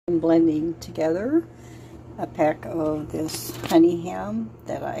blending together a pack of this honey ham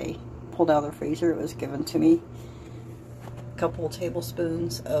that I pulled out of the freezer. It was given to me. A couple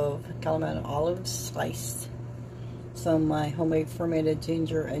tablespoons of Kalamata olives sliced. Some of my homemade fermented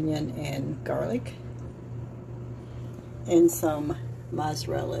ginger, onion, and garlic. And some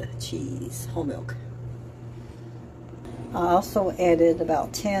mozzarella cheese, whole milk. I also added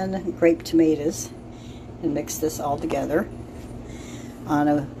about 10 grape tomatoes and mixed this all together. On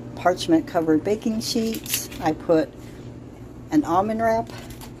a parchment covered baking sheet, I put an almond wrap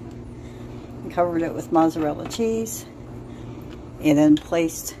and covered it with mozzarella cheese, and then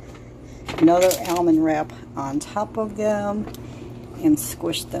placed another almond wrap on top of them and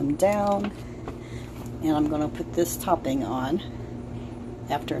squished them down. And I'm going to put this topping on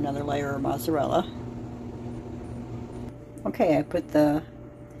after another layer of mozzarella. Okay, I put the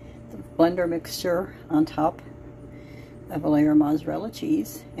blender mixture on top of a layer of mozzarella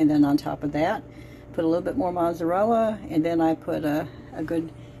cheese, and then on top of that put a little bit more mozzarella, and then I put a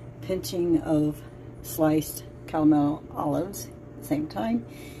good pinching of sliced Kalamata olives at the same time,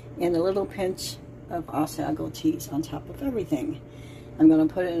 and a little pinch of Asiago cheese on top of everything. I'm going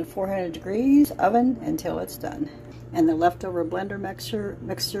to put it in 400 degrees oven until it's done. And the leftover blender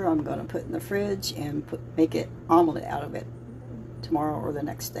mixture I'm going to put in the fridge and make it omelet out of it tomorrow or the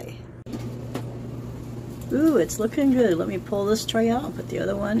next day. Ooh, it's looking good. Let me pull this tray out and put the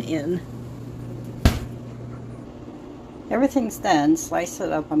other one in. Everything's done. Slice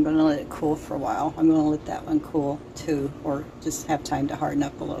it up. I'm going to let it cool for a while. I'm going to let that one cool too, or just have time to harden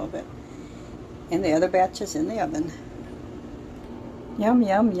up a little bit. And the other batch is in the oven. Yum,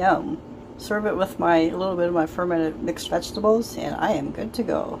 yum, yum. Serve it with a little bit of my fermented mixed vegetables, and I am good to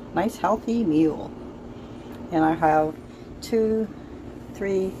go. Nice healthy meal. And I have three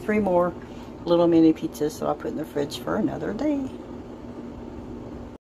more little mini pizzas that I'll put in the fridge for another day.